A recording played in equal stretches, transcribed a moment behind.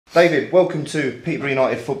David, welcome to Peterborough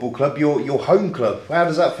United Football Club, your home club. How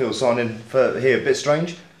does that feel signing for here? A bit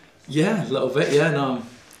strange? Yeah, a little bit, yeah. No, I'm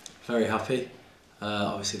very happy.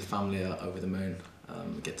 Obviously the family are over the moon.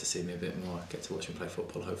 Get to see me a bit more, get to watch me play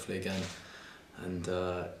football hopefully again. And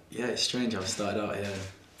yeah, it's strange. I've started out here,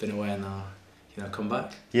 been away and now, come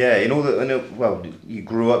back. Yeah, well, you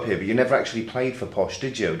grew up here, but you never actually played for Posh,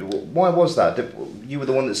 did you? Why was that? You were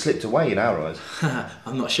the one that slipped away in our eyes.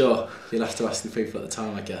 I'm not sure. You'll have to ask the people at the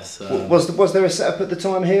time, I guess. Was there a setup at the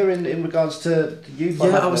time here in regards to youth?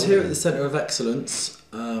 Yeah, I was here at the Centre of Excellence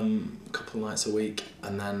a couple of nights a week,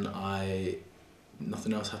 and then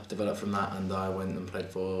nothing else had to develop from that, and I went and played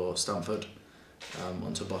for Stamford,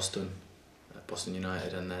 onto Boston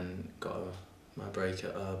United, and then got my break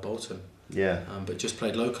at Bolton. Yeah. But just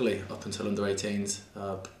played locally up until under 18s,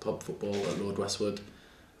 pub football at Lord Westwood,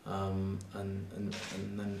 and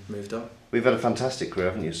then moved on. We've had a fantastic career,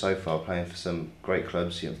 haven't you, so far, playing for some great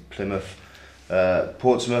clubs, Plymouth,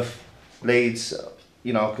 Portsmouth, Leeds.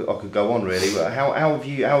 I could go on really. But how have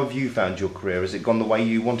you found your career? Has it gone the way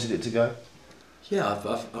you wanted it to go? Yeah,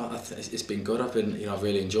 it's been good. I've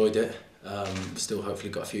really enjoyed it. Still, hopefully,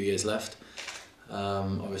 got a few years left.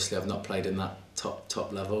 Obviously, I've not played in that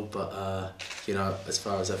top level, but as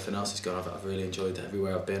far as everything else has gone, I've really enjoyed it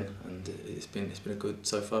everywhere I've been, and it's been a good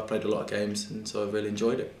so far. I've played a lot of games, and so I've really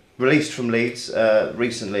enjoyed it. Released from Leeds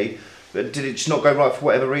recently, but did it just not go right for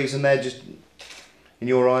whatever reason there, just in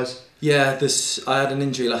your eyes? Yeah, I had an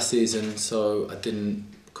injury last season, so I couldn't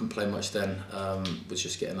play much then. Was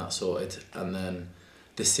just getting that sorted, and then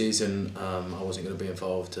this season I wasn't going to be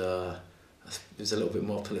involved. It was a little bit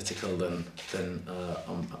more political than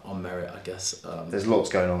on merit, I guess. There's lots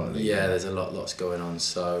going on. Yeah, there's lots going on.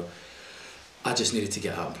 So I just needed to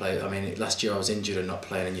get out and play. I mean, last year I was injured and not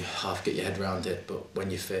playing, and you half get your head around it. But when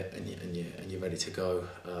you're fit and you're ready to go,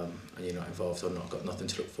 and you're not involved or not got nothing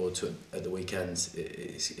to look forward to at the weekends,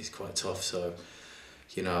 it's quite tough. So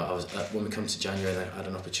I was when we come to January, I had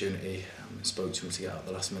an opportunity. Spoke to him to get out at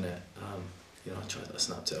the last minute. I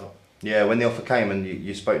snapped it up. Yeah, when the offer came and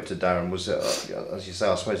you spoke to Darren, was it, as you say,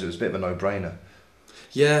 I suppose it was a bit of a no-brainer?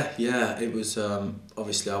 Yeah, it was,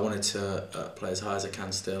 obviously I wanted to play as high as I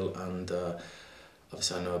can still, and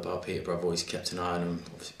obviously I know about Peterborough. I've always kept an eye on them,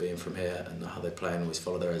 obviously being from here and how they play, and always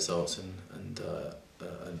follow their results and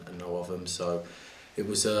know of them. So it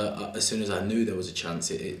was, as soon as I knew there was a chance,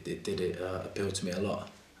 it appealed to me a lot.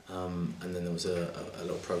 And then there was a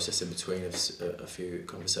little process in between of a few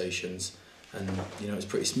conversations. And it was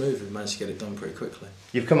pretty smooth. We managed to get it done pretty quickly.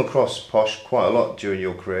 You've come across Posh quite a lot during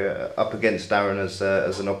your career, up against Darren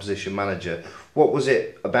as an opposition manager. What was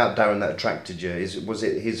it about Darren that attracted you? Was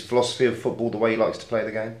it his philosophy of football, the way he likes to play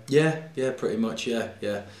the game? Yeah, pretty much. Yeah.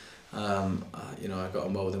 I got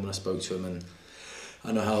on well with him when I spoke to him, and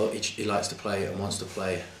I know how he likes to play and wants to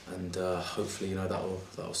play, and hopefully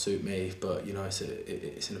that'll suit me. But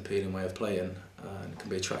it's an appealing way of playing, and it can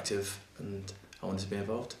be attractive, and I wanted to be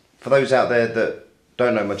involved. For those out there that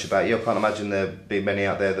don't know much about you, I can't imagine there be many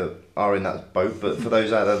out there that are in that boat, but for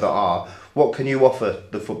those out there that are, what can you offer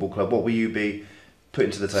the football club? What will you be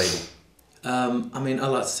putting to the table? I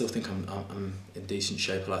like to still think I'm in decent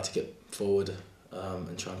shape. I like to get forward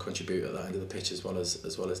and try and contribute at that end of the pitch as well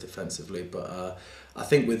as defensively. But I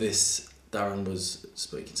think with this, Darren was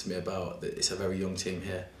speaking to me about that it's a very young team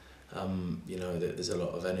here. There's a lot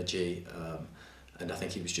of energy. And I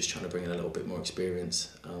think he was just trying to bring in a little bit more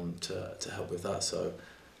experience to help with that. So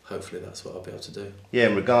hopefully that's what I'll be able to do. Yeah,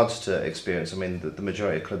 in regards to experience, I mean, the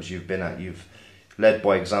majority of clubs you've been at, you've led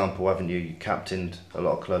by example, haven't you? You captained a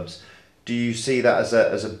lot of clubs. Do you see that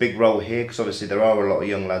as a big role here? Because obviously there are a lot of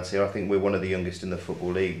young lads here. I think we're one of the youngest in the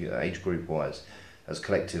Football League, age group wise, as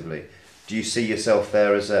collectively. Do you see yourself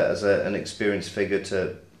there as an experienced figure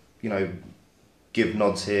to, give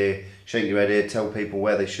nods here, shake your head here, tell people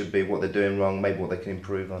where they should be, what they're doing wrong, maybe what they can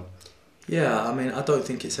improve on? Yeah, I don't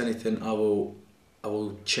think it's anything I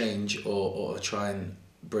will change or try and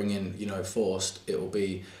bring in, forced. It will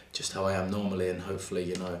be just how I am normally, and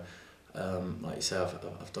hopefully, like you say,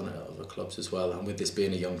 I've done it at other clubs as well. And with this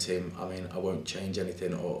being a young team, I won't change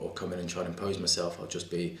anything or come in and try and impose myself. I'll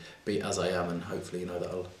just be as I am, and hopefully,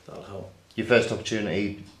 that'll help. Your first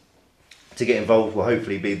opportunity to get involved will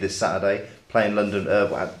hopefully be this Saturday, playing London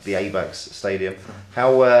at the ABAX Stadium.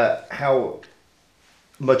 How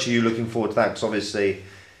much are you looking forward to that? Because obviously,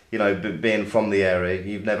 being from the area,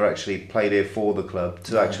 you've never actually played here for the club.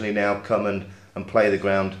 To actually now come and play the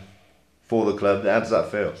ground for the club, how does that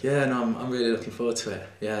feel? Yeah, no, I'm really looking forward to it.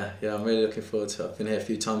 Yeah, I'm really looking forward to it. I've been here a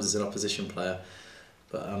few times as an opposition player,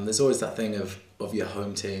 but there's always that thing of your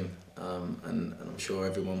home team, and I'm sure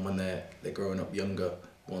everyone when they're growing up younger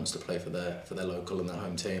wants to play for their local and their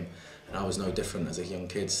home team, and I was no different as a young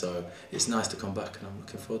kid. So it's nice to come back, and I'm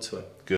looking forward to it. Good.